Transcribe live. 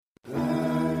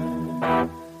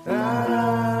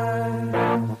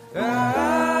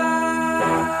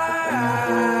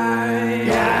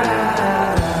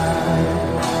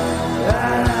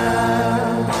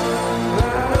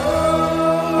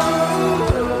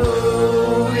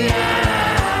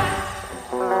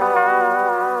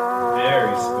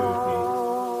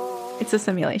It's a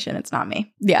simulation. It's not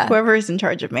me. Yeah. Whoever is in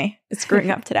charge of me is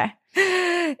screwing up today.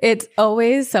 It's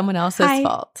always someone else's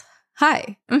fault.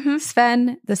 Hi.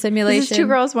 Sven, the simulation. This is 2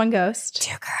 girls, 1 ghost.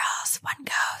 2 girls, 1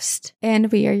 ghost. And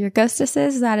we are your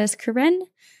ghostesses. That is Corinne.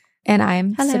 And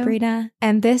I'm Sabrina.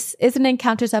 And this is an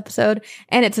Encounters episode.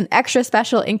 And it's an extra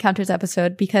special Encounters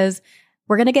episode because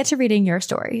we're going to get to reading your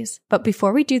stories. But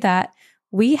before we do that,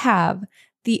 we have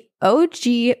the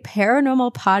OG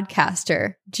paranormal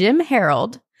podcaster, Jim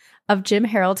Harold, of Jim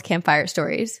Harold's Campfire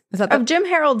Stories. Of Jim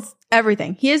Harold's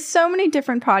everything. He has so many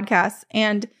different podcasts.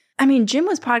 And I mean, Jim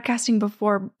was podcasting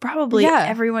before probably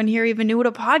everyone here even knew what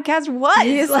a podcast was.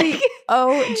 He's like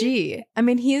OG. I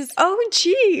mean, he's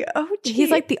OG.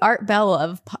 He's like the Art Bell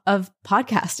of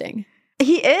podcasting.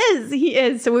 He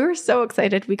is. So we were so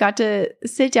excited. We got to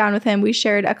sit down with him. We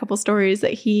shared a couple stories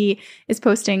that he is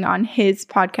posting on his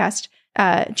podcast,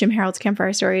 Jim Harold's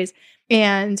Campfire Stories.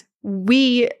 And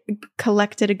we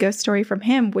collected a ghost story from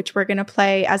him, which we're going to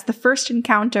play as the first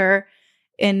encounter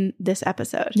in this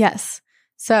episode. Yes.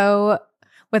 So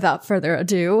without further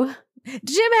ado,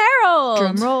 Jim Harold.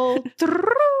 Drum roll.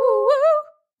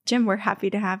 Jim, we're happy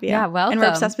to have you. Yeah, welcome. And we're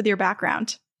obsessed with your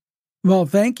background. Well,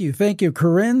 thank you. Thank you.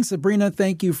 Corinne, Sabrina,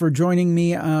 thank you for joining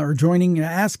me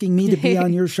asking me to be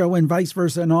on your show and vice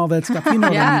versa and all that stuff. You know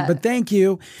what I mean. But thank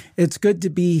you. It's good to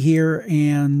be here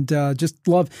and just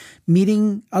love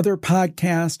meeting other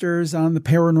podcasters on the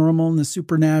paranormal and the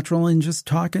supernatural and just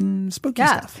talking spooky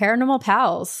stuff. Paranormal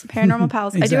pals. Paranormal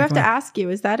pals. Exactly. I do have to ask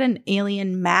you, is that an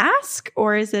alien mask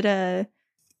or is it a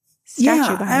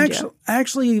statue behind you?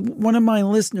 Actually, one of my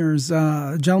listeners,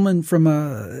 a gentleman from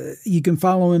you can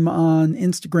follow him on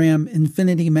Instagram,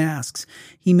 Infinity Masks.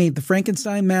 He made the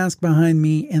Frankenstein mask behind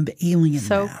me and the alien mask.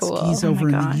 So cool. He's over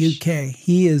in the UK.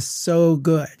 He is so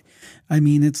good. I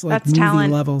mean, it's like movie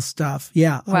level stuff.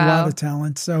 Yeah, a lot of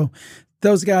talent. So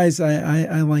those guys,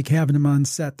 I like having them on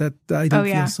set. That I don't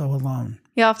feel so alone.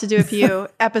 You'll have to do a few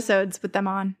episodes with them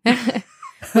on.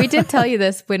 We did tell you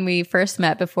this when we first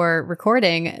met before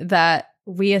recording that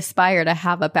we aspire to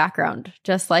have a background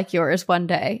just like yours one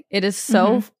day. It is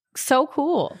so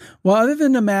cool. Well, other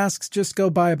than the masks, just go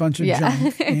buy a bunch of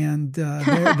junk and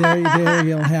there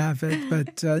you'll have it.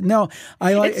 But no,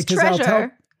 I like it because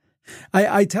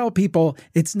I tell people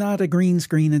it's not a green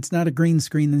screen. It's not a green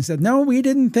screen. And they said, no, we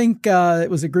didn't think it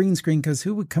was a green screen because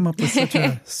who would come up with such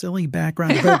a silly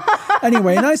background? But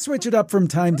anyway, and I switch it up from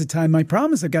time to time. I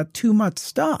promise I've got too much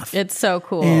stuff. It's so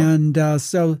cool. And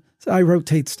so I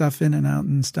rotate stuff in and out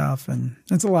and stuff. And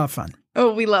it's a lot of fun.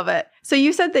 Oh, we love it. So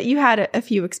you said that you had a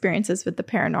few experiences with the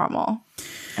paranormal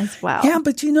as well. Yeah,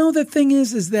 but you know, the thing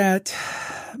is that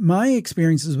my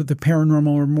experiences with the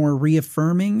paranormal are more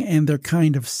reaffirming and they're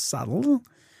kind of subtle.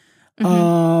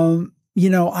 You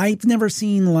know, I've never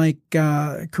seen like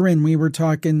Corinne, we were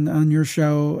talking on your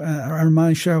show or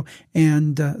my show,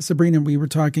 and Sabrina, we were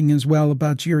talking as well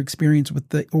about your experience with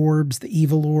the orbs, the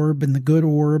evil orb and the good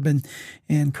orb,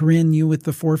 and Corinne, you with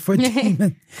the 4-foot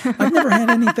demon. I've never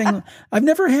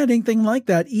had anything like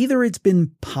that. Either it's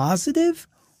been positive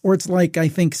or it's like, I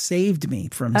think, saved me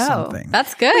from something.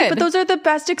 That's good. Wait, but those are the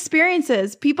best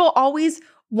experiences. People always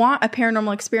want a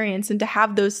paranormal experience and to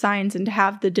have those signs and to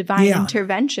have the divine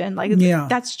intervention. Like,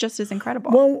 that's just as incredible.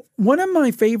 Well, one of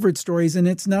my favorite stories, and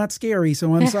it's not scary,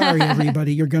 so I'm sorry,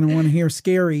 everybody, you're going to want to hear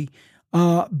scary.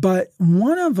 But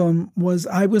one of them was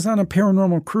I was on a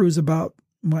paranormal cruise about,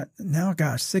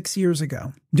 6 years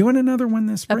ago. Doing another one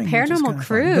this spring. A paranormal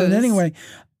cruise? But anyway,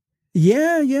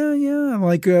 yeah.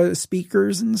 Like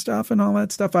speakers and stuff and all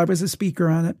that stuff. I was a speaker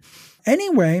on it.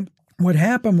 Anyway, what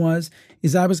happened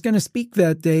is I was going to speak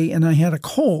that day and I had a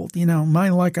cold. You know, my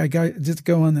luck, I got just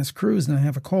go on this cruise and I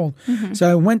have a cold. So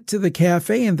I went to the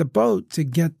cafe in the boat to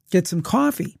get some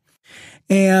coffee.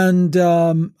 And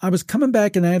I was coming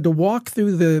back and I had to walk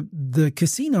through the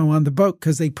casino on the boat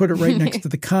because they put it right next to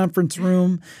the conference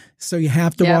room. So you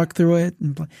have to walk through it.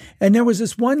 And there was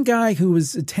this one guy who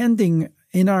was attending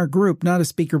in our group, not a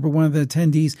speaker, but one of the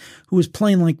attendees, who was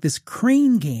playing like this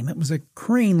crane game. It was a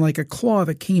crane, like a claw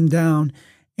that came down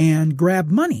and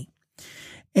grabbed money.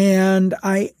 And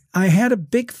I had a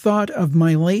big thought of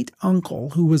my late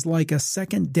uncle, who was like a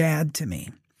second dad to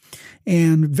me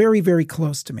and very, very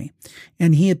close to me.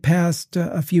 And he had passed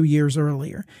a few years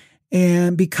earlier.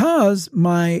 And because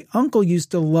my uncle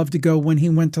used to love to go when he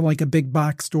went to like a big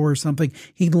box store or something,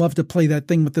 he'd love to play that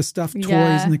thing with the stuffed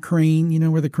toys and the crane, you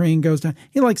know, where the crane goes down.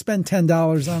 He'd like spend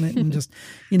 $10 on it and just,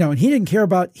 you know, and he didn't care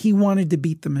about, he wanted to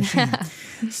beat the machine.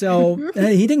 So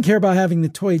he didn't care about having the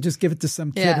toy, just give it to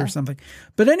some kid or something.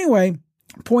 But anyway,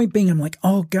 Point being, I'm like,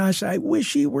 oh gosh, I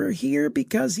wish he were here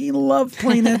because he loved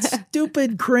playing that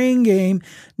stupid crane game.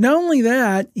 Not only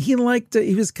that, he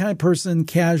was kind of person,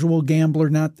 casual gambler,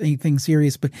 not anything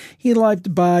serious, but he liked to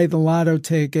buy the lotto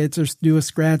tickets or do a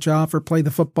scratch off or play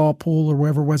the football pool or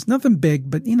whatever it was. Nothing big,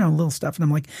 but little stuff. And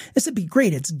I'm like, this would be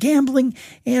great. It's gambling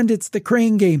and it's the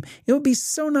crane game. It would be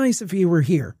so nice if he were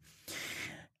here.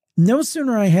 No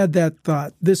sooner I had that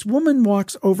thought, this woman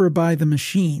walks over by the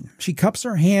machine. She cups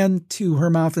her hand to her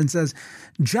mouth and says,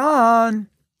 John,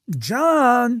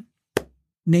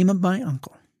 name of my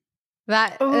uncle.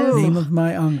 That is name of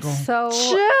my uncle. So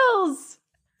chills.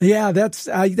 Yeah,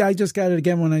 I just got it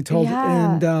again when I told it.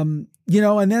 And,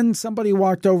 and then somebody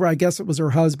walked over, I guess it was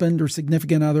her husband or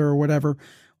significant other or whatever,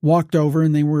 walked over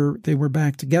and they were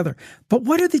back together. But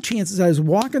what are the chances? I was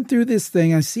walking through this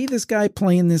thing. I see this guy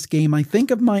playing this game. I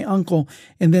think of my uncle,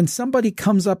 and then somebody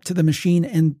comes up to the machine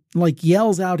and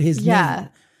yells out his name.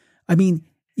 I mean,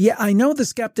 yeah, I know the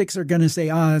skeptics are going to say,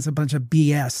 that's a bunch of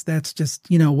BS. That's just,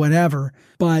 whatever.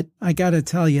 But I got to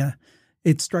tell you,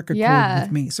 it struck a chord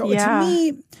with me. So to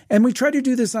me, and we try to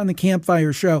do this on the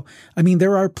Campfire Show. I mean,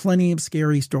 there are plenty of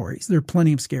scary stories. There are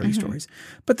plenty of scary stories.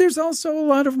 But there's also a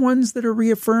lot of ones that are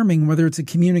reaffirming, whether it's a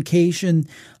communication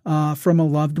from a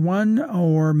loved one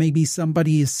or maybe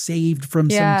somebody is saved from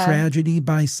some tragedy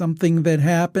by something that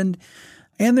happened.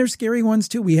 And there's scary ones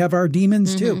too. We have our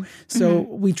demons too. So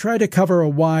we try to cover a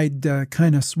wide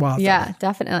kind of swath. Yeah,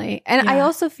 definitely. And I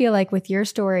also feel like with your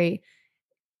story,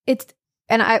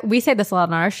 we say this a lot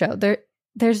on our show,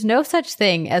 there's no such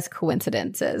thing as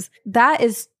coincidences. That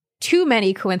is too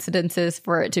many coincidences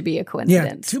for it to be a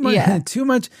coincidence. Too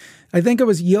much. I think it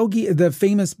was Yogi, the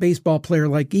famous baseball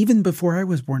player, even before I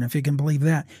was born, if you can believe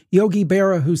that, Yogi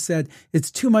Berra, who said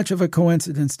it's too much of a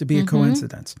coincidence to be a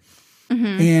coincidence.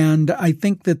 And I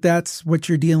think that's what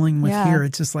you're dealing with here.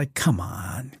 It's just like, come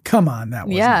on, that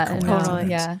wasn't a coincidence. Totally,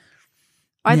 yeah.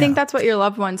 I think that's what your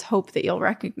loved ones hope that you'll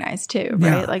recognize too,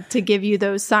 right? Yeah. To give you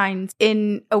those signs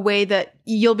in a way that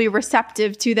you'll be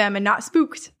receptive to them and not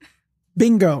spooked.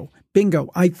 Bingo.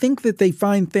 I think that they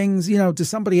find things, to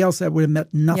somebody else that would have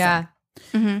meant nothing. Yeah.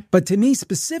 But to me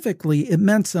specifically, it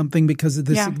meant something because of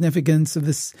the significance of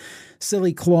this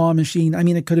silly claw machine. I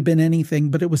mean, it could have been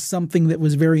anything, but it was something that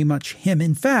was very much him.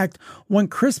 In fact, one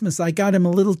Christmas, I got him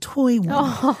a little toy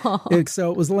one.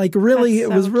 So it was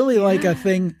really like a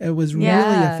thing. It was really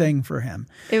a thing for him.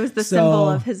 It was the symbol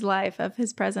of his life, of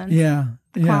his presence. Yeah.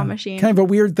 The claw machine. Kind of a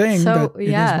weird thing, but it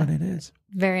is what it is.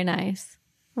 Very nice.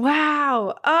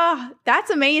 Wow. Oh, that's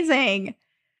amazing.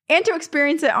 And to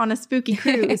experience it on a spooky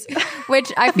cruise. Which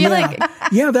I feel like...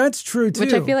 Yeah, that's true, too.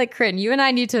 Which I feel like, Corinne, you and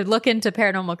I need to look into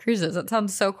paranormal cruises. That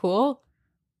sounds so cool.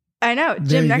 I know.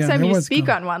 Jim, next time you speak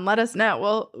on one, let us know.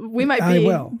 Well, we might be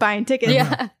buying tickets.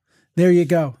 Yeah. There you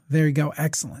go.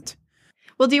 Excellent.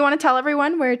 Well, do you want to tell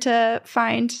everyone where to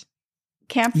find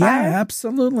Campfire? Yeah,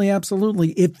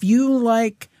 absolutely. If you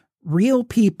like real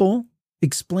people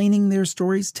explaining their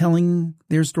stories, telling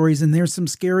their stories, and there's some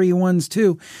scary ones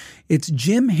too. It's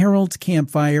Jim Harold's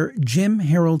Campfire, Jim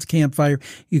Harold's Campfire.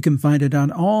 You can find it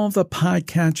on all the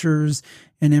podcatchers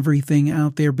and everything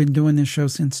out there. Been doing this show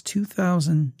since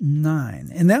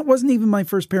 2009. And that wasn't even my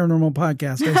first paranormal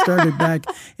podcast. I started back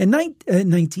in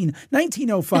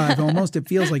 1905, almost. It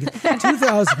feels like it.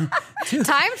 2000.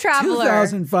 Time traveler.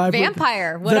 2005.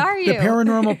 Vampire. What are you? The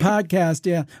paranormal podcast,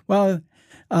 yeah. Well,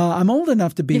 I'm old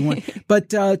enough to be one. But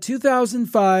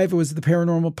 2005 was the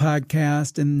Paranormal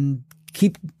Podcast, and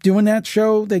keep doing that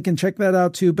show. They can check that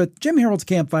out too. But Jim Harold's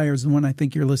Campfire is the one I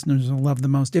think your listeners will love the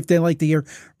most. If they like to hear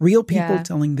real people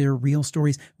telling their real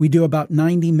stories, we do about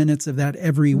 90 minutes of that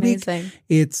every week.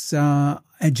 It's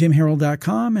at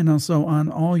jimharold.com and also on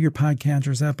all your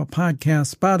podcatchers, Apple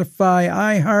Podcasts, Spotify,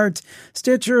 iHeart,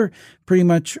 Stitcher, pretty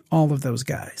much all of those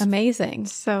guys. Amazing.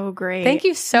 So great. Thank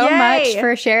you so much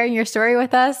for sharing your story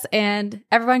with us. And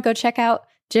everyone go check out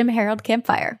Jim Harold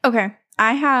Campfire. Okay.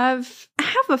 I have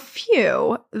a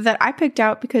few that I picked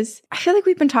out because I feel like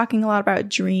we've been talking a lot about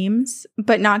dreams,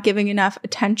 but not giving enough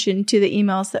attention to the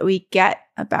emails that we get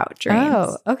about dreams.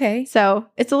 Oh, okay. So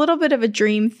it's a little bit of a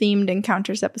dream-themed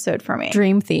encounters episode for me.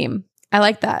 Dream theme. I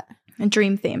like that. A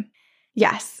dream theme.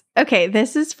 Yes. Okay,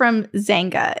 this is from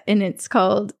Zanga, and it's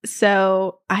called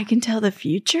So I Can Tell the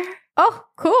Future? Oh,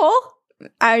 cool.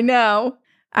 I know.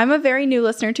 I'm a very new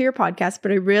listener to your podcast,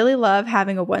 but I really love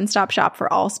having a one-stop shop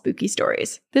for all spooky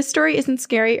stories. This story isn't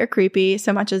scary or creepy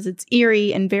so much as it's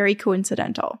eerie and very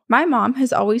coincidental. My mom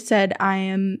has always said I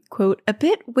am, quote, a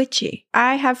bit witchy.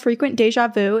 I have frequent deja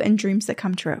vu and dreams that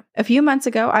come true. A few months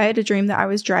ago, I had a dream that I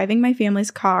was driving my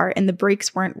family's car and the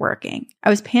brakes weren't working. I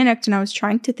was panicked and I was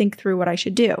trying to think through what I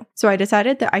should do. So I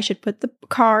decided that I should put the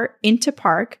car into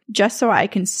park just so I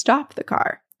can stop the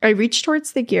car. I reach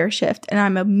towards the gear shift and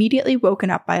I'm immediately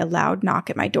woken up by a loud knock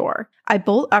at my door. I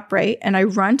bolt upright and I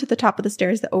run to the top of the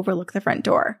stairs that overlook the front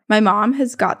door. My mom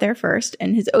has got there first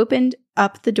and has opened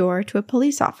up the door to a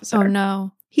police officer. Oh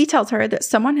no. He tells her that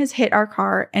someone has hit our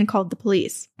car and called the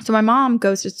police. So my mom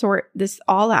goes to sort this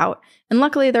all out, and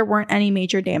luckily there weren't any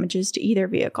major damages to either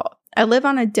vehicle. I live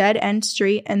on a dead-end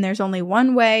street and there's only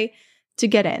one way to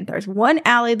get in. There's one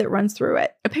alley that runs through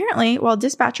it. Apparently, while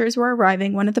dispatchers were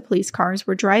arriving, one of the police cars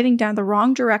were driving down the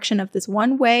wrong direction of this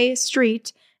one-way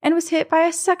street and was hit by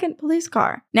a second police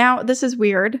car. Now, this is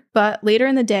weird, but later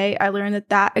in the day, I learned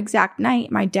that exact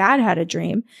night, my dad had a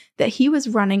dream that he was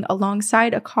running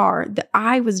alongside a car that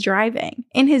I was driving.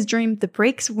 In his dream, the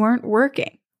brakes weren't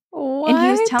working. What? And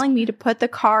he was telling me to put the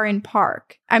car in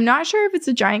park. I'm not sure if it's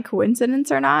a giant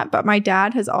coincidence or not, but my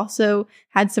dad has also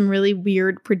had some really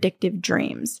weird predictive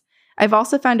dreams. I've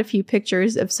also found a few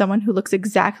pictures of someone who looks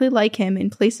exactly like him in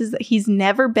places that he's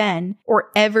never been or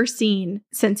ever seen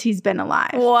since he's been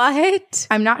alive. What?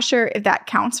 I'm not sure if that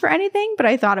counts for anything, but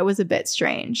I thought it was a bit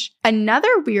strange.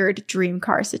 Another weird dream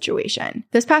car situation.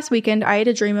 This past weekend, I had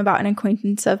a dream about an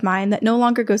acquaintance of mine that no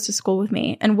longer goes to school with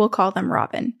me, and we'll call them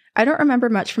Robin. I don't remember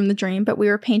much from the dream, but we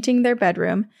were painting their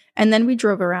bedroom, and then we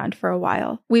drove around for a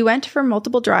while. We went for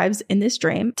multiple drives in this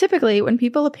dream. Typically, when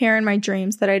people appear in my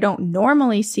dreams that I don't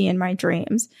normally see in my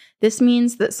dreams, this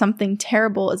means that something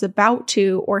terrible is about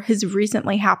to or has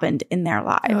recently happened in their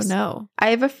lives. Oh no.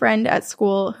 I have a friend at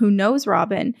school who knows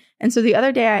Robin, and so the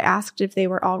other day I asked if they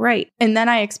were all right, and then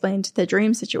I explained the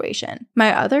dream situation.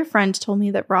 My other friend told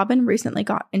me that Robin recently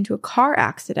got into a car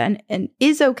accident and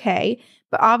is okay,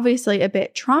 but obviously a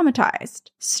bit traumatized.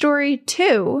 Story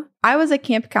 2, I was a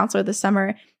camp counselor this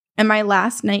summer, and my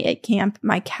last night at camp,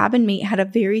 my cabin mate had a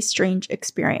very strange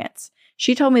experience.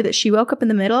 She told me that she woke up in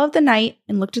the middle of the night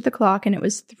and looked at the clock and it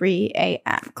was 3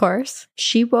 a.m. Of course.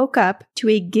 She woke up to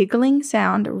a giggling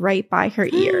sound right by her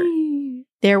ear.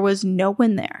 There was no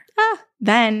one there.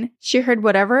 Then she heard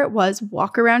whatever it was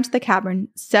walk around the cabin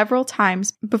several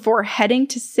times before heading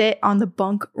to sit on the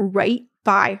bunk right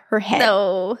by her head.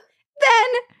 No.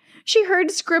 Then she heard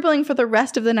scribbling for the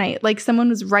rest of the night, like someone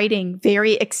was writing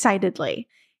very excitedly.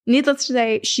 Needless to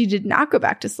say, she did not go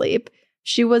back to sleep.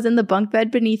 She was in the bunk bed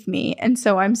beneath me, and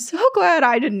so I'm so glad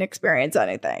I didn't experience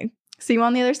anything. See you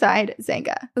on the other side,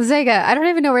 Zanga. Zanga, I don't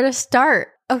even know where to start.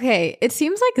 Okay, it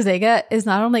seems like Zanga is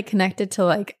not only connected to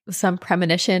like some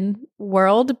premonition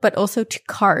world, but also to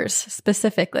cars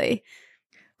specifically.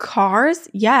 Cars?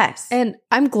 Yes. And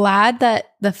I'm glad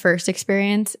that the first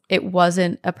experience, it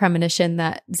wasn't a premonition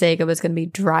that Zanga was going to be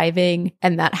driving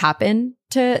and that happened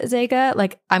to Zanga.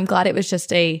 Like, I'm glad it was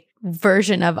just a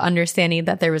version of understanding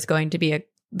that there was going to be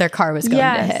their car was going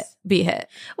to be hit.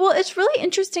 Well, it's really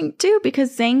interesting too,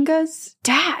 because Zanga's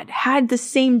dad had the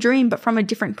same dream, but from a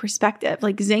different perspective.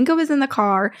 Like, Zanga was in the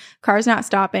car, car's not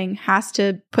stopping, has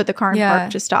to put the car in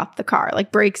park to stop the car.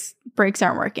 Like, brakes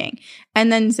aren't working.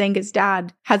 And then Zanga's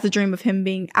dad has the dream of him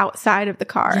being outside of the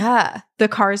car. Yeah. The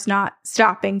car's not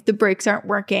stopping, the brakes aren't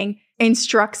working,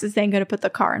 instructs Zanga to put the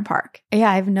car in park. Yeah,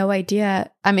 I have no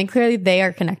idea. I mean, clearly they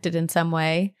are connected in some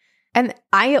way. And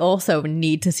I also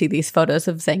need to see these photos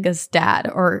of Zanga's dad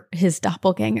or his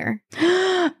doppelganger.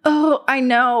 Oh, I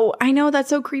know. That's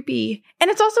so creepy.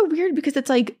 And it's also weird because it's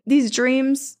like these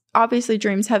dreams, obviously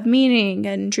dreams have meaning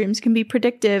and dreams can be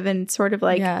predictive and sort of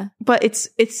like, but it's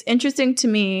interesting to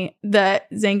me that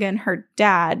Zanga and her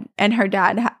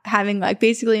dad having like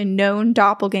basically a known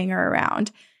doppelganger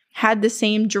around had the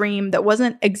same dream that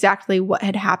wasn't exactly what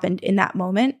had happened in that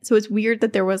moment. So it's weird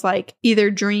that there was like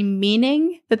either dream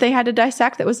meaning that they had to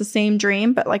dissect that was the same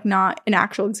dream, but like not an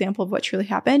actual example of what truly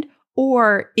happened.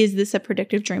 Or is this a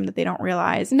predictive dream that they don't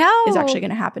realize is actually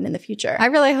going to happen in the future? I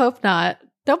really hope not.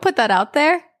 Don't put that out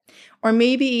there. Or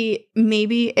maybe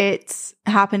it's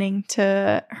happening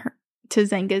to her, to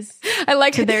Zanga's. I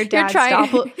like to their dad's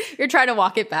You're trying to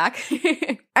walk it back.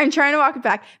 I'm trying to walk it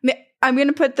back. I'm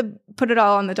going to put it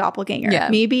all on the doppelganger. Yeah.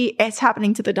 Maybe it's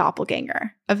happening to the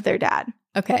doppelganger of their dad.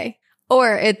 Okay.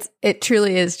 Or it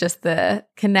truly is just the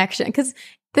connection, because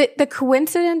the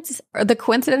coincidence or the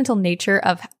coincidental nature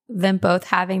of them both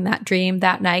having that dream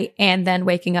that night and then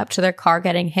waking up to their car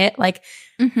getting hit, like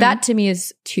that to me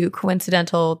is too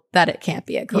coincidental that it can't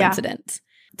be a coincidence.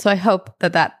 So I hope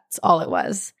that that's all it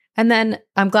was. And then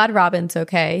I'm glad Robin's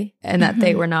okay and that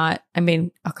they were not, I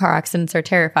mean, car accidents are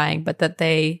terrifying, but that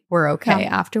they were okay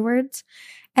afterwards.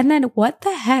 And then what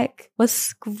the heck was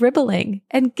scribbling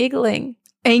and giggling?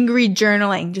 Angry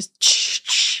journaling. Just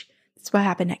shh. That's what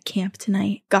happened at camp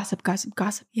tonight. Gossip, gossip,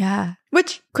 gossip. Yeah.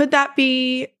 Which could that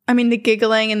be, I mean, the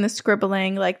giggling and the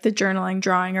scribbling, like the journaling,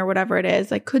 drawing or whatever it is,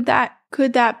 like could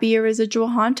that be a residual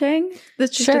haunting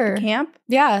that's just at the camp?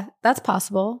 Yeah, that's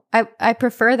possible. I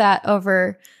prefer that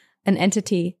over an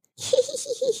entity.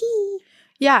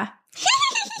 Yeah.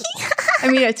 I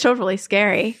mean, it's totally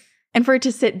scary. And for it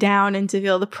to sit down and to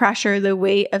feel the pressure, the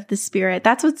weight of the spirit,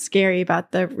 that's what's scary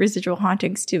about the residual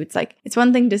hauntings too. It's like, it's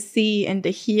one thing to see and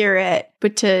to hear it,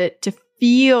 but to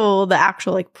feel the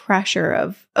actual like pressure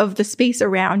of the space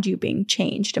around you being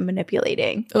changed and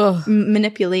manipulated.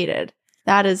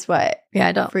 That is what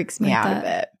freaks me out of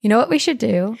it. You know what we should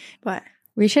do? What?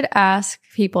 We should ask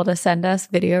people to send us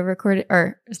audio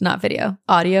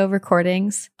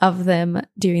recordings of them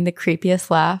doing the creepiest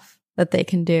laugh that they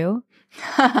can do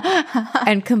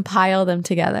and compile them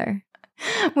together.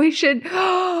 We should.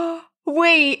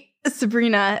 Wait,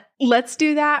 Sabrina, let's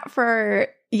do that for.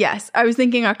 Yes, I was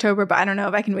thinking October, but I don't know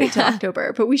if I can wait till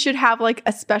October. But we should have like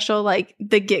a special like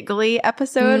the giggly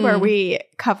episode where we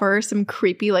cover some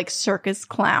creepy like circus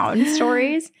clown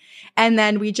stories. And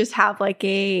then we just have like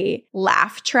a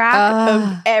laugh track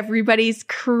of everybody's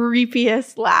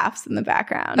creepiest laughs in the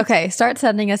background. Okay, start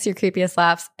sending us your creepiest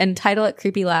laughs and title it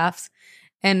Creepy Laughs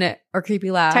or Creepy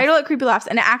Laugh. Title it Creepy Laughs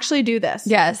and actually do this.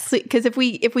 Yes. Because if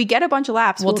we get a bunch of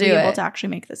laughs, we'll be able to actually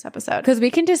make this episode. Because we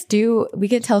can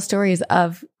tell stories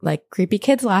of like creepy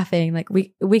kids laughing. Like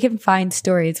we can find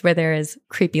stories where there is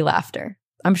creepy laughter.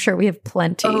 I'm sure we have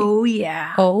plenty. Oh,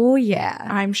 yeah.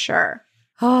 I'm sure.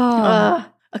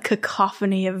 A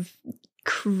cacophony of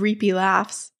creepy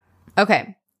laughs.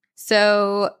 Okay.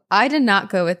 So I did not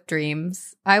go with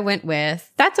dreams. I went with...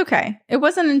 That's okay. It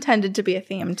wasn't intended to be a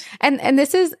themed and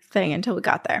this is thing until we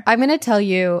got there. I'm going to tell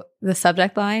you the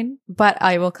subject line, but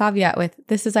I will caveat with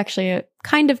this is actually a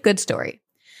kind of good story.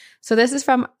 So this is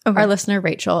from our listener,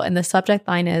 Rachel, and the subject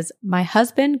line is, my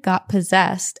husband got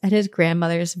possessed at his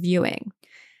grandmother's viewing.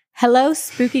 Hello,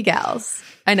 spooky gals.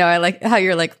 I know, I like how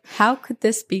you're like, how could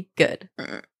this be good?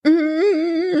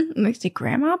 Like, did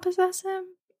grandma possess him?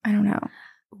 I don't know.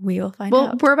 We will find out.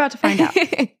 Well, we're about to find out.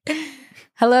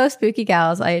 Hello, spooky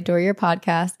gals. I adore your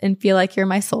podcast and feel like you're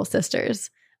my soul sisters.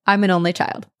 I'm an only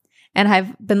child, and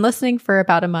I've been listening for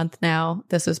about a month now.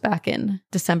 This was back in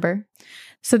December.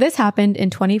 So this happened in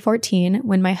 2014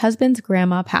 when my husband's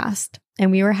grandma passed,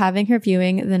 and we were having her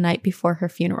viewing the night before her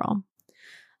funeral.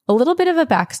 A little bit of a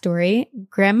backstory.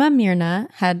 Grandma Myrna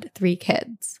had 3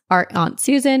 kids, our Aunt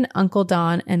Susan, Uncle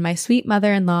Don, and my sweet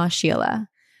mother-in-law, Sheila.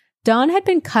 Don had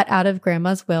been cut out of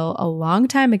Grandma's will a long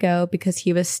time ago because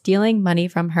he was stealing money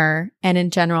from her and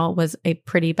in general was a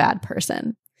pretty bad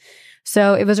person.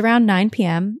 So it was around 9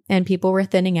 p.m. and people were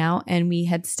thinning out and we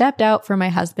had stepped out for my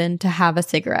husband to have a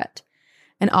cigarette.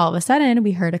 And all of a sudden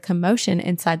we heard a commotion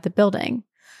inside the building.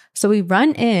 So we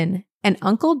run in and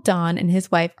Uncle Don and his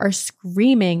wife are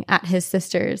screaming at his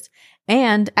sisters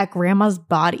and at Grandma's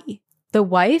body. The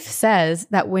wife says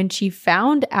that when she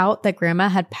found out that Grandma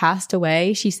had passed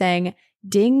away, she sang,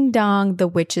 "Ding dong, the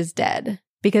witch is dead,"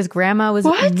 because Grandma was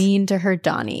mean to her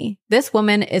Donnie. This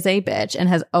woman is a bitch and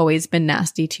has always been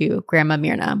nasty to Grandma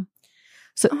Myrna.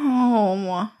 So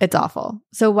it's awful.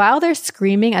 So while they're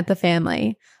screaming at the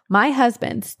family, my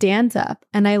husband stands up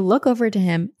and I look over to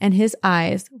him and his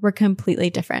eyes were completely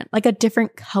different, like a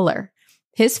different color.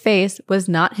 His face was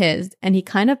not his, and he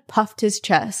kind of puffed his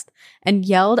chest and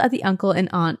yelled at the uncle and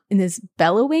aunt in his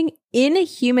bellowing,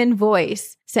 inhuman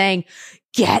voice, saying,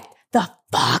 "Get the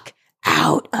fuck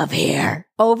out of here,"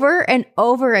 over and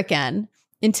over again,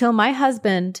 until my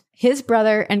husband, his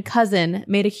brother, and cousin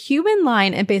made a human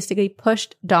line and basically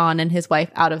pushed Don and his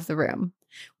wife out of the room.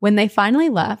 When they finally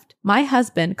left, my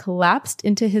husband collapsed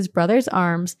into his brother's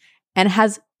arms and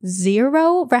has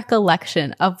zero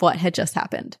recollection of what had just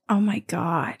happened. Oh my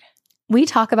God. We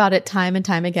talk about it time and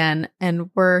time again,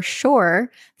 and we're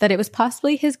sure that it was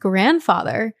possibly his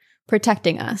grandfather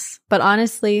protecting us. But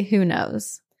honestly, who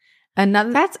knows? I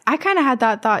kind of had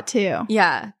that thought too.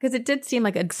 Yeah, because it did seem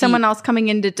like someone else coming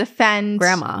in to defend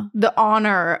Grandma, the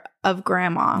honor of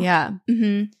Grandma. Yeah.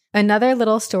 Mm-hmm. Another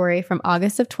little story from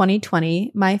August of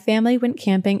 2020. My family went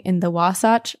camping in the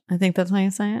Wasatch, I think that's how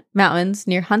you say it, mountains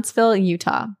near Huntsville,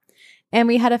 Utah. And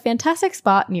we had a fantastic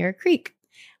spot near a creek.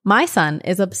 My son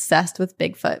is obsessed with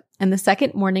Bigfoot. And the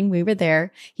second morning we were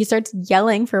there, he starts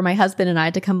yelling for my husband and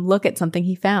I to come look at something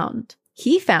he found.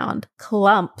 He found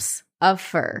clumps of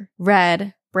fur,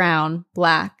 red, brown,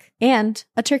 black, and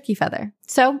a turkey feather.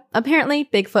 So apparently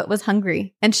Bigfoot was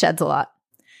hungry and sheds a lot.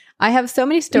 I have so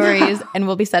many stories and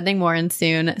we'll be sending more in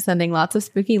soon. Sending lots of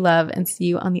spooky love and see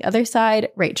you on the other side,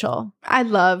 Rachel. I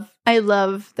love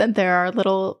that there are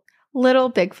little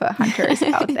Bigfoot hunters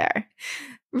out there.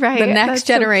 Right. The next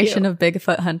generation of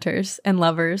Bigfoot hunters and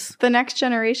lovers. The next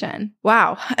generation.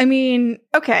 Wow. I mean,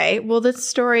 okay. Well, this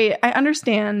story, I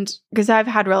understand because I've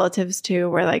had relatives too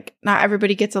where like not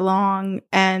everybody gets along.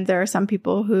 And there are some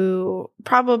people who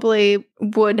probably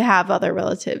would have other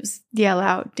relatives yell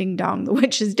out, ding dong, the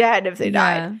witch is dead if they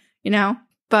died, you know?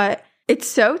 But it's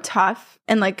so tough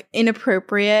and like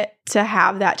inappropriate to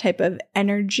have that type of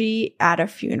energy at a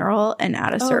funeral and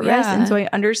at a service. Yeah. And so I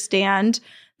understand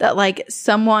that like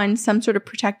some sort of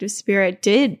protective spirit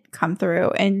did come through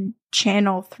and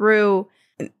channel through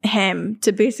him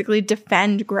to basically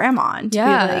defend grandma and to be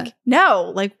like,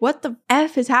 no, like what the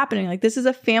F is happening? Like this is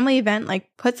a family event. Like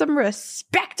put some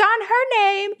respect on her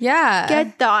name. Yeah.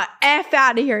 Get the F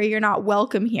out of here. You're not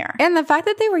welcome here. And the fact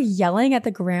that they were yelling at the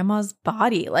grandma's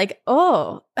body, like,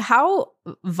 oh, how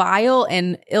vile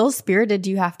and ill-spirited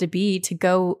do you have to be to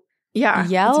go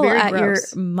yell at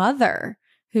gross. Your mother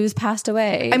who's passed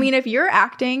away? I mean, if you're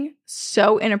acting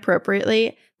so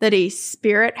inappropriately that a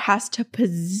spirit has to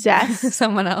possess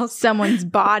someone's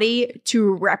body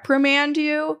to reprimand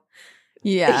you,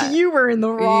 you were in the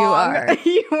wrong.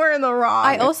 You were in the wrong.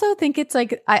 I also think it's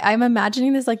like, I'm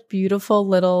imagining this like beautiful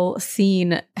little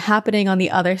scene happening on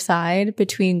the other side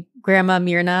between Grandma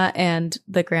Myrna and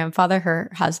the grandfather,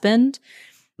 her husband.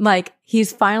 Like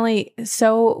he's finally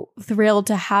so thrilled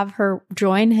to have her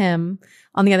join him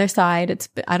on the other side.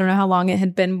 I don't know how long it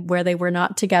had been where they were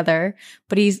not together,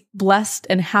 but he's blessed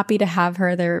and happy to have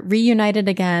her. They're reunited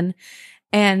again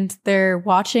and they're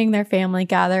watching their family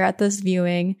gather at this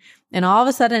viewing. And all of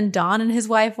a sudden, Don and his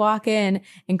wife walk in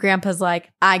and Grandpa's like,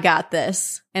 I got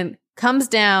this, and comes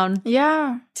down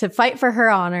to fight for her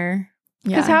honor.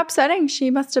 Because how upsetting she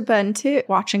must have been too,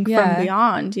 watching from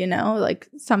beyond, you know, like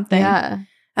something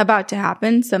about to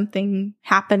happen, something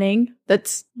happening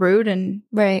that's rude and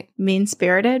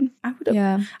mean-spirited.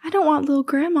 I don't want little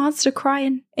grandmas to cry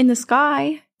in the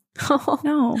sky. Oh.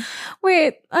 No.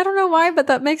 Wait, I don't know why, but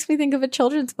that makes me think of a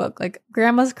children's book, like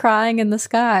Grandma's Crying in the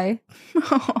Sky.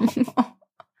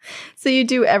 So you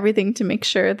do everything to make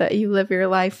sure that you live your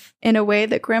life in a way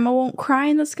that grandma won't cry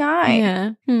in the sky.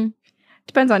 Yeah.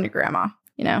 Depends on your grandma,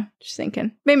 you know, just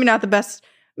thinking. Maybe not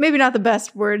the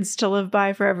best words to live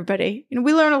by for everybody. You know,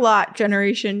 we learn a lot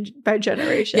generation by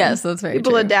generation. Yes, that's very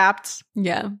People true. adapt.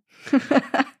 Yeah.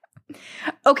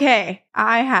 Okay,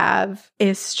 I have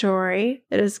a story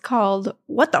that is called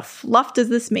What the Fluff Does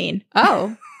This Mean?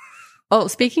 Oh,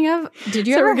 speaking of, did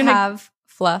you ever have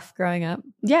fluff growing up?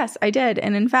 Yes, I did.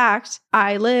 And in fact,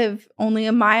 I live only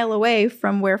a mile away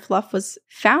from where Fluff was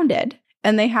founded.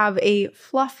 And they have a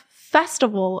Fluff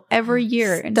festival every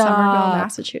year in Somerville,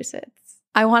 Massachusetts.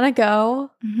 I want to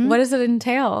go. Mm-hmm. What does it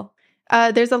entail?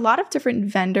 There's a lot of different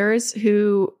vendors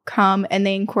who come and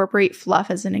they incorporate fluff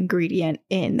as an ingredient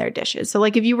in their dishes. So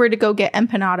like if you were to go get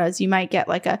empanadas, you might get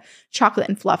like a chocolate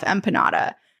and fluff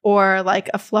empanada or like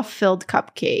a fluff-filled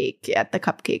cupcake at the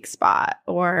cupcake spot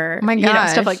or you know,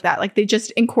 stuff like that. Like they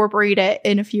just incorporate it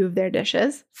in a few of their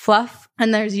dishes. Fluff.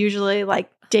 And there's usually like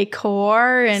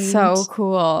decor and so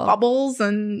cool bubbles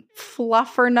and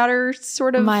fluffernutter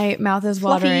sort of my mouth is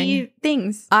watering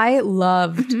things. I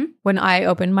loved when I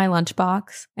opened my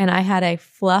lunchbox and I had a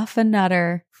fluff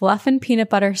and peanut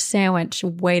butter sandwich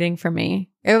waiting for me.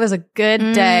 It was a good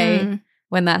day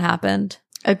when that happened.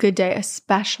 A good day, a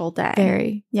special day.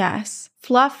 Very. Yes.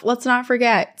 Fluff, let's not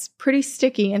forget, it's pretty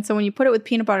sticky. And so when you put it with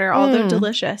peanut butter, although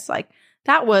delicious, like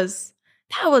that was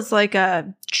like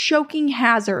a choking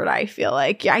hazard, I feel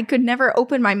like. I could never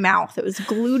open my mouth. It was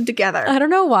glued together. I don't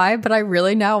know why, but I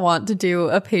really now want to do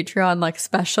a Patreon like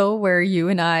special where you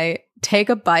and I take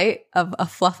a bite of a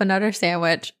Fluffernutter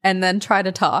sandwich and then try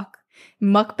to talk.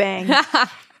 Mukbang.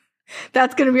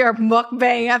 That's going to be our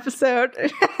mukbang episode.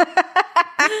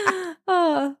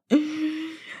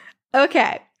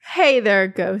 Okay. Hey there,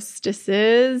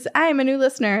 ghostesses. I'm a new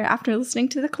listener. After listening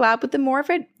to the collab with the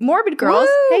Morbid Girls,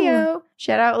 heyo,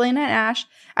 shout out Elena and Ash,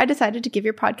 I decided to give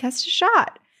your podcast a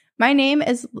shot. My name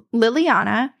is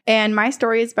Liliana, and my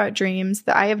story is about dreams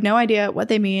that I have no idea what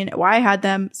they mean, why I had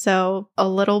them, so a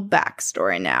little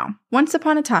backstory now. Once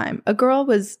upon a time, a girl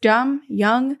was dumb,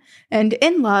 young, and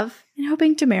in love, and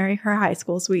hoping to marry her high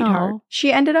school sweetheart. Aww.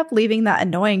 She ended up leaving that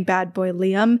annoying bad boy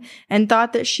Liam and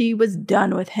thought that she was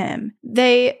done with him.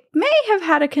 They may have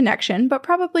had a connection, but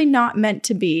probably not meant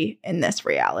to be in this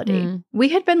reality. We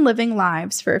had been living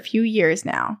lives for a few years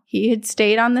now. He had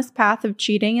stayed on this path of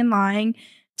cheating and lying,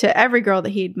 to every girl that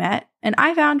he'd met, and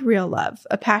I found real love,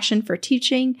 a passion for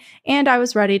teaching, and I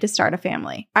was ready to start a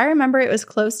family. I remember it was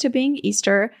close to being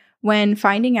Easter when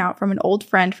finding out from an old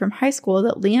friend from high school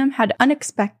that Liam had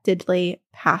unexpectedly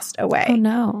passed away. Oh,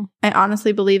 no. I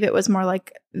honestly believe it was more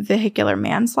like vehicular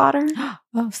manslaughter.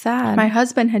 Oh, sad. My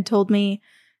husband had told me,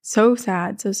 so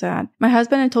sad, so sad. My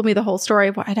husband had told me the whole story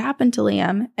of what had happened to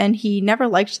Liam, and he never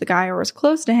liked the guy or was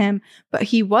close to him, but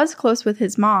he was close with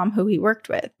his mom, who he worked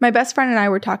with. My best friend and I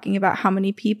were talking about how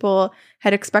many people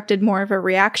had expected more of a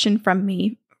reaction from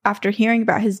me after hearing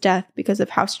about his death because of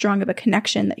how strong of a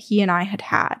connection that he and I had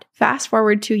had. Fast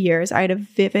forward 2 years, I had a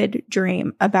vivid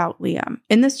dream about Liam.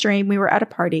 In this dream, we were at a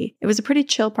party. It was a pretty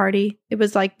chill party. It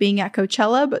was like being at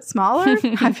Coachella, but smaller.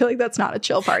 I feel like that's not a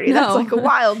chill party. No. That's like a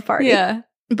wild party. Yeah.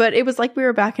 But it was like we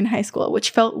were back in high school,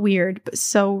 which felt weird, but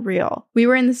so real. We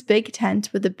were in this big tent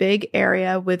with a big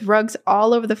area with rugs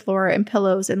all over the floor and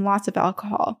pillows and lots of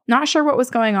alcohol. Not sure what was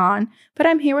going on, but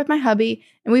I'm here with my hubby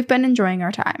and we've been enjoying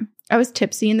our time. I was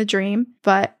tipsy in the dream,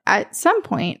 but at some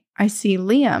point I see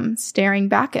Liam staring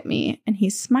back at me and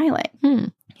he's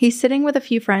smiling. He's sitting with a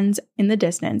few friends in the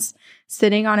distance,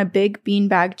 sitting on a big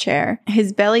beanbag chair,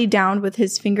 his belly down with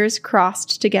his fingers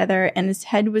crossed together, and his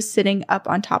head was sitting up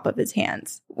on top of his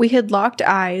hands. We had locked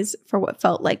eyes for what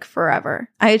felt like forever.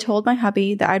 I had told my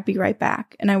hubby that I'd be right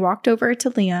back, and I walked over to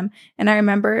Liam, and I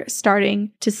remember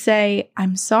starting to say,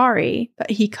 "I'm sorry," but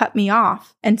he cut me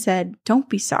off and said, "Don't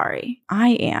be sorry. I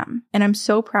am, and I'm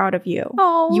so proud of you.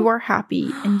 Oh. You are happy,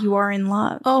 and you are in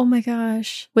love." Oh my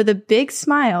gosh. With a big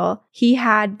smile, he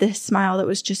had this smile that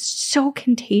was just so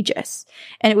contagious,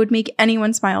 and it would make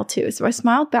anyone smile too. So I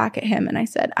smiled back at him and I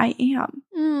said, "I am."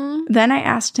 Then I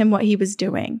asked him what he was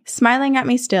doing. Smiling at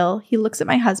me still, he looks at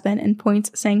my husband and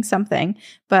points, saying something,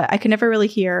 but I could never really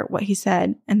hear what he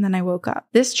said, and then I woke up.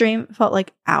 This dream felt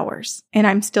like hours, and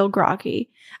I'm still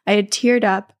groggy. I had teared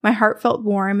up, my heart felt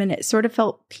warm, and it sort of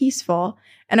felt peaceful.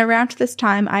 And around this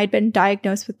time, I had been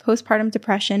diagnosed with postpartum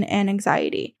depression and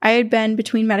anxiety. I had been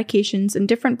between medications and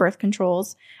different birth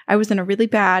controls. I was in a really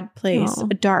bad place,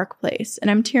 a dark place.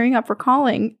 And I'm tearing up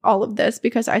recalling all of this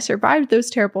because I survived those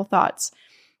terrible thoughts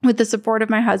with the support of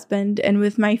my husband and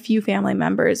with my few family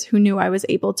members who knew I was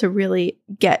able to really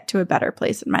get to a better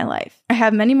place in my life. I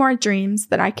have many more dreams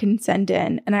that I can send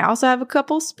in, and I also have a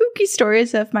couple spooky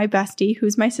stories of my bestie,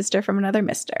 who's my sister from another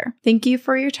mister. Thank you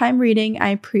for your time reading. I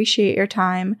appreciate your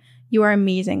time. You are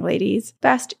amazing, ladies.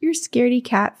 Best, your scaredy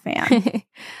cat fan.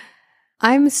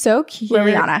 I'm so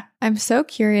curious. Liliana. I'm so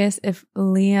curious if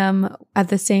Liam at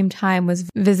the same time was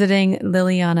visiting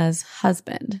Liliana's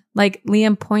husband. Like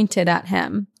Liam pointed at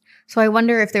him. So I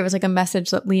wonder if there was like a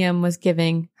message that Liam was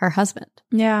giving her husband.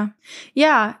 Yeah.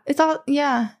 Yeah. It's all,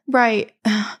 yeah. Right.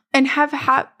 And I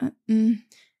have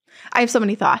so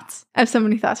many thoughts.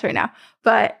 Right now.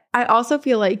 But I also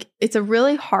feel like it's a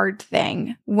really hard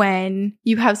thing when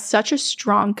you have such a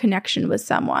strong connection with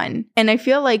someone. And I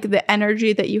feel like the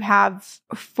energy that you have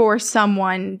for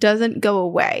someone doesn't go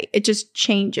away. It just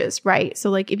changes, right? So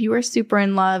like if you are super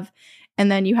in love and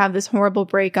then you have this horrible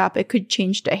breakup, it could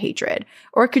change to hatred,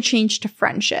 or it could change to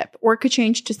friendship, or it could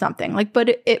change to something like,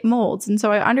 but it molds. And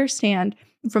so I understand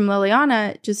from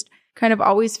Liliana just kind of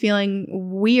always feeling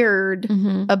weird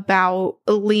about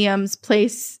Liam's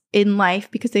place in life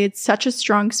because they had such a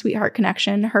strong sweetheart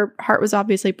connection. Her heart was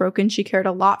obviously broken. She cared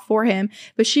a lot for him,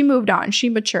 but she moved on. She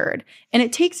matured. And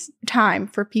it takes time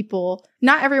for people.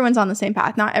 Not everyone's on the same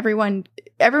path. Not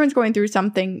everyone's going through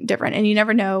something different, and you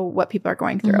never know what people are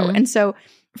going through. And so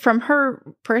from her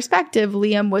perspective,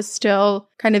 Liam was still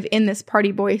kind of in this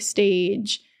party boy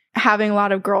stage, having a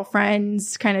lot of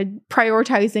girlfriends, kind of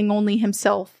prioritizing only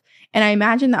himself. And I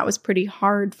imagine that was pretty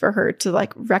hard for her to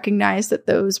like recognize that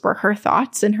those were her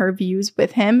thoughts and her views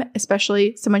with him,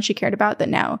 especially someone she cared about that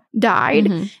now died.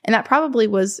 And that probably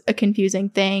was a confusing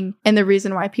thing. And the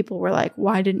reason why people were like,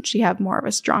 why didn't she have more of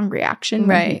a strong reaction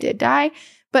when he did die?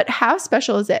 But how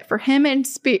special is it for him in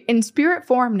spirit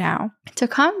form now to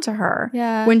come to her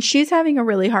when she's having a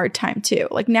really hard time too?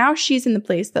 Like now she's in the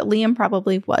place that Liam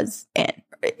probably was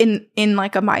in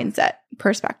like a mindset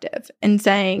perspective, and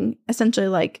saying essentially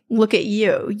like, look at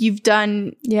you, you've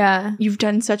done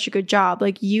such a good job.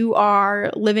 Like you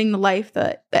are living the life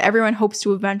that everyone hopes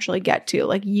to eventually get to.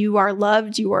 Like you are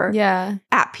loved, you are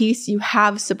at peace, you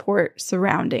have support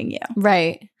surrounding you.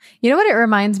 Right. You know what it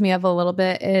reminds me of a little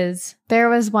bit is there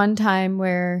was one time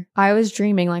where I was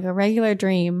dreaming like a regular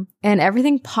dream and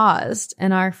everything paused,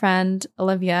 and our friend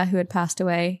Olivia, who had passed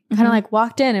away, kind of like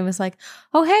walked in and was like,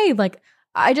 oh, hey, like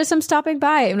I just am stopping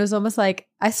by. And it was almost like,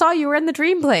 I saw you were in the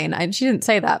dream plane. And she didn't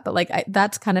say that, but like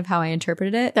that's kind of how I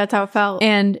interpreted it. That's how it felt.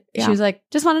 And she was like,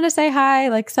 just wanted to say hi,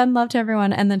 like send love to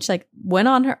everyone. And then she like went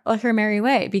on her merry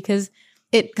way, because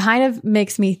it kind of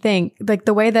makes me think, like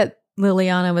the way that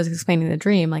Liliana was explaining the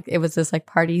dream, like it was this like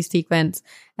party sequence,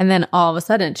 and then all of a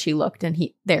sudden she looked and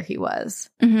there he was.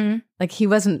 Mm-hmm. Like he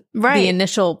wasn't the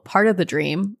initial part of the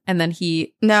dream, and then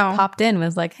he popped in and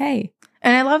was like, hey.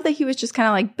 And I love that he was just kind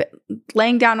of like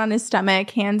laying down on his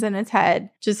stomach, hands in his head,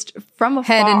 just from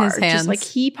afar. Head in his hands. Just like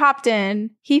he popped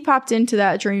into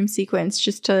that dream sequence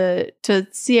just to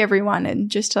see everyone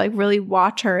and just to like really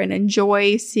watch her and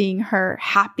enjoy seeing her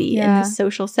happy in this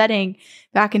social setting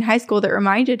back in high school that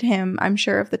reminded him, I'm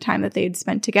sure, of the time that they had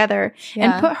spent together,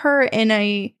 and put her in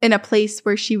a place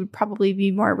where she would probably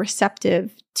be more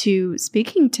receptive to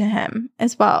speaking to him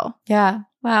as well. Yeah.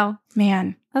 Wow.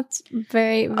 Man. That's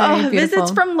very, very beautiful.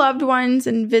 Visits from loved ones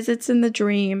and visits in the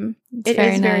dream. It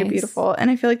is very beautiful. And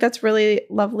I feel like that's really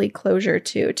lovely closure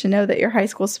too, to know that your high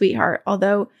school sweetheart,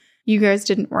 although you guys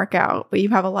didn't work out, but you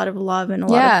have a lot of love and a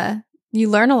lot of you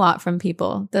learn a lot from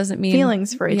people. Doesn't mean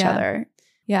feelings for each other.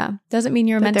 Yeah. Doesn't mean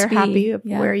you're meant to be. They're happy of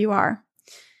where you are.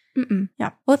 Yeah.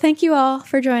 Well, thank you all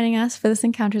for joining us for this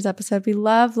Encounters episode. We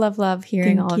love, love, love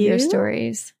hearing all of your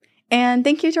stories. And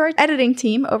thank you to our editing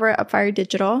team over at Upfire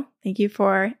Digital. Thank you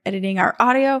for editing our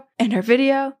audio and our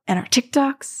video and our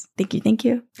TikToks. Thank you. Thank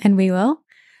you. And we will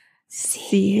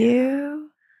see you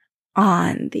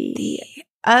on the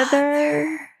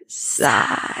other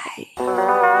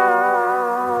side.